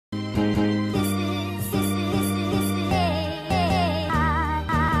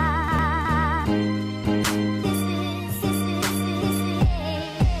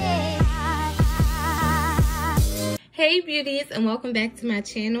Hey beauties, and welcome back to my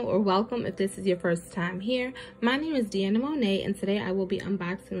channel, or welcome if this is your first time here. My name is DeAnna Monet, and today I will be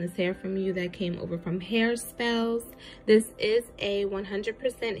unboxing this hair from you that came over from Hairspells. This is a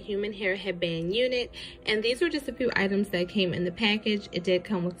 100% human hair headband unit, and these were just a few items that came in the package. It did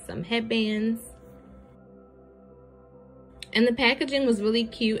come with some headbands, and the packaging was really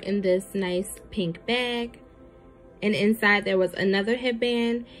cute in this nice pink bag. And inside there was another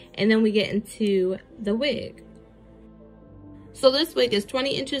headband, and then we get into the wig. So this wig is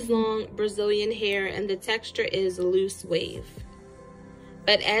 20 inches long, Brazilian hair, and the texture is loose wave.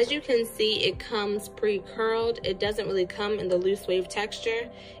 But as you can see, it comes pre-curled. It doesn't really come in the loose wave texture.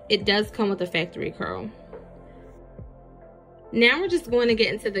 It does come with a factory curl. Now we're just going to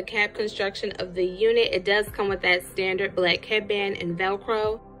get into the cap construction of the unit. It does come with that standard black headband and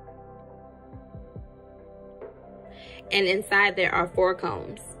Velcro. And inside there are 4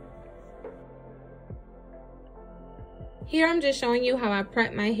 combs. Here I'm just showing you how I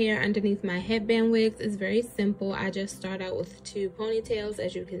prep my hair underneath my headband wigs. It's very simple. I just start out with 2 ponytails,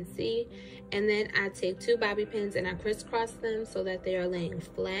 as you can see, and then I take 2 bobby pins and I crisscross them so that they are laying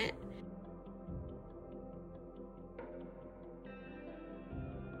flat.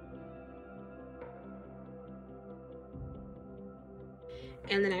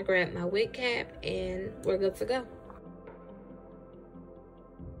 And then I grab my wig cap and we're good to go.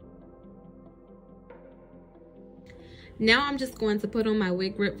 Now I'm just going to put on my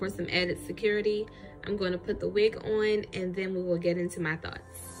wig grip for some added security. I'm going to put the wig on and then we will get into my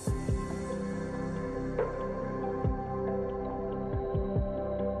thoughts.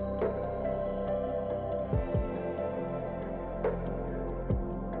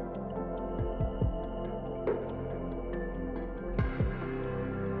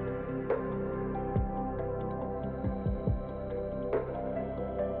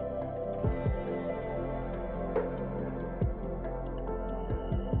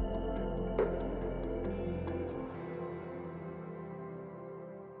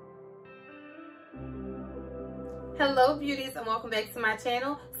 Hello beauties, and welcome back to my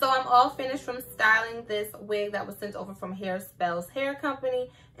channel. So I'm all finished from styling this wig that was sent over from Hairspells Hair Company,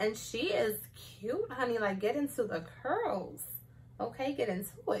 and she is cute, honey. Like, get into the curls, okay? Get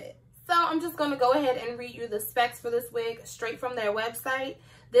into it. So I'm just going to go ahead and read you the specs for this wig straight from their website.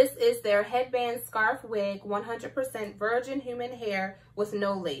 This is their headband scarf wig, 100% virgin human hair with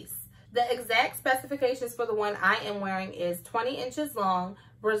no lace. The exact specifications for the one I am wearing is 20 inches long,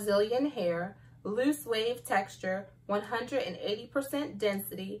 Brazilian hair, loose wave texture, 180%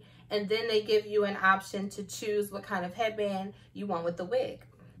 density, and then they give you an option to choose what kind of headband you want with the wig.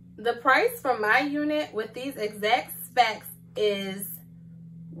 The price for my unit with these exact specs is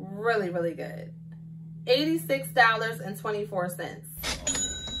really, really good. $86.24.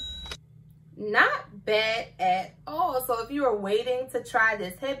 Not bad at all. So if you were waiting to try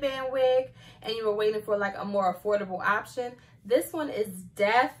this headband wig and you were waiting for like a more affordable option, this one is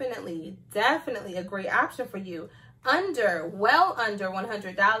definitely a great option for you. Well under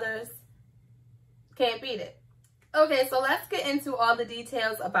 $100. Can't beat it. Okay, so let's get into all the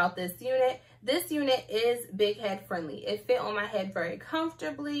details about this unit. This unit is big head friendly. It fit on my head very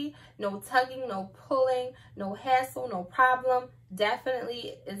comfortably. No tugging, no pulling, no hassle, no problem.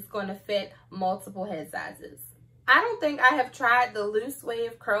 Definitely is going to fit multiple head sizes. I don't think I have tried the loose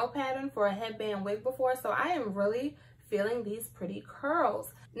wave curl pattern for a headband wig before, so I am really feeling these pretty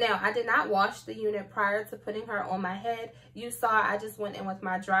curls. Now, I did not wash the unit prior to putting her on my head. You saw I just went in with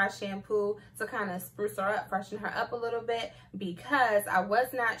my dry shampoo to kind of spruce her up, freshen her up a little bit, because I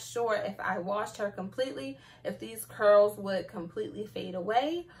was not sure if I washed her completely, if these curls would completely fade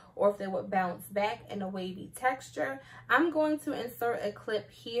away or if they would bounce back in a wavy texture. I'm going to insert a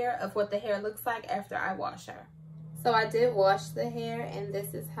clip here of what the hair looks like after I wash her. So I did wash the hair, and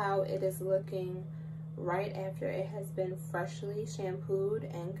this is how it is looking right after it has been freshly shampooed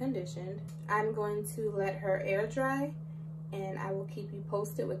and conditioned. I'm going to let her air dry, and I will keep you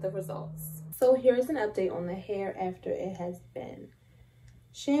posted with the results. So here's an update on the hair after it has been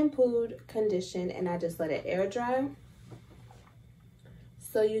shampooed, conditioned, and I just let it air dry.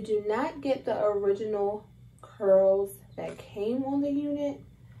 So you do not get the original curls that came on the unit.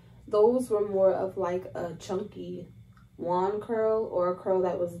 Those were more of like a chunky wand curl or a curl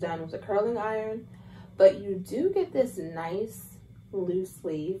that was done with a curling iron. But you do get this nice loose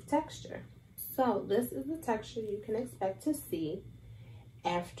wave texture. So this is the texture you can expect to see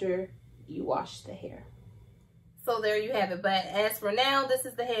after you wash the hair. So there you have it. But as for now, this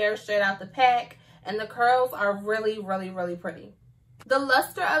is the hair straight out the pack, and the curls are really pretty. The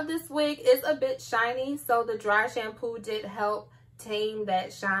luster of this wig is a bit shiny, so the dry shampoo did help tame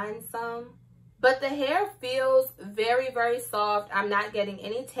that shine some. But the hair feels very, very soft. I'm not getting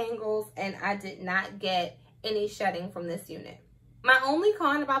any tangles, and I did not get any shedding from this unit. My only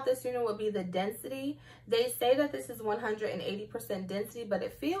con about this unit would be the density. They say that this is 180% density, but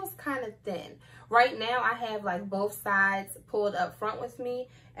it feels kind of thin. Right now, I have like both sides pulled up front with me,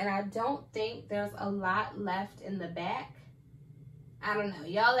 and I don't think there's a lot left in the back. I don't know.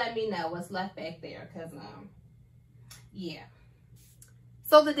 Y'all let me know what's left back there, because, yeah.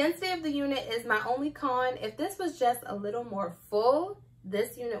 So the density of the unit is my only con. If this was just a little more full,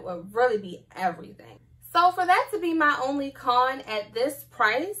 this unit would really be everything. So for that to be my only con at this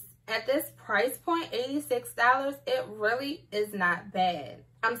price point, $86, it really is not bad.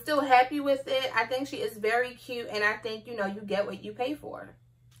 I'm still happy with it. I think she is very cute, and I think, you know, you get what you pay for.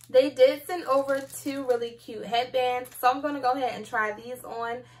 They did send over 2 really cute headbands, so I'm going to go ahead and try these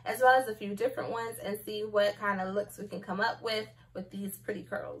on, as well as a few different ones, and see what kind of looks we can come up with these pretty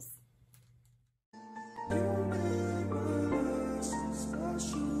curls.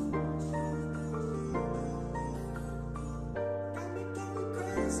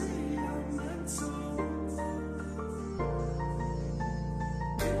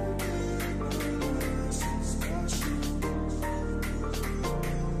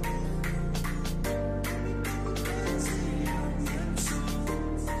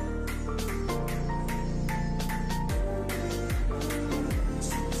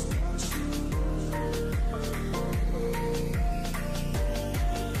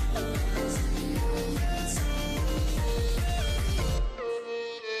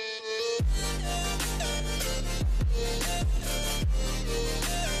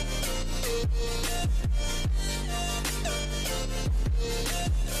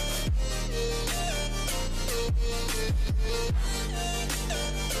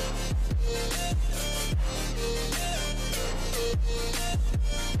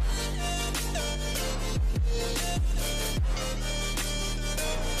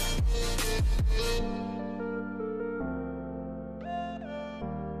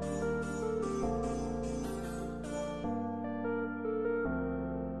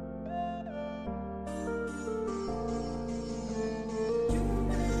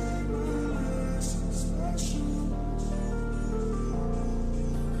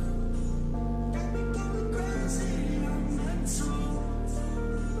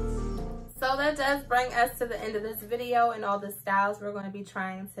 So that does bring us to the end of this video and all the styles we're going to be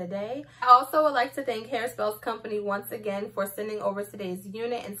trying today. I also would like to thank Hairspells Company once again for sending over today's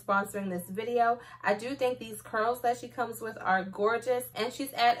unit and sponsoring this video. I do think these curls that she comes with are gorgeous, and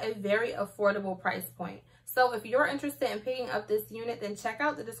she's at a very affordable price point. So if you're interested in picking up this unit, then check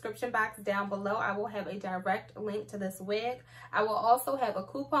out the description box down below. I will have a direct link to this wig. I will also have a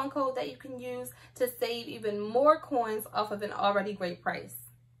coupon code that you can use to save even more coins off of an already great price.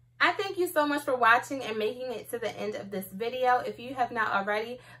 I thank you so much for watching and making it to the end of this video. If you have not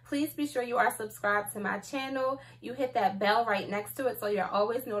already, please be sure you are subscribed to my channel. You hit that bell right next to it so you're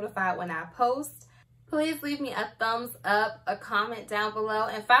always notified when I post. Please leave me a thumbs up, a comment down below,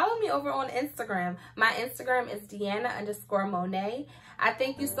 and follow me over on Instagram. My Instagram is DeAnna_Monet. I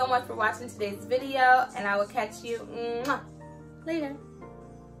thank you so much for watching today's video, and I will catch you later.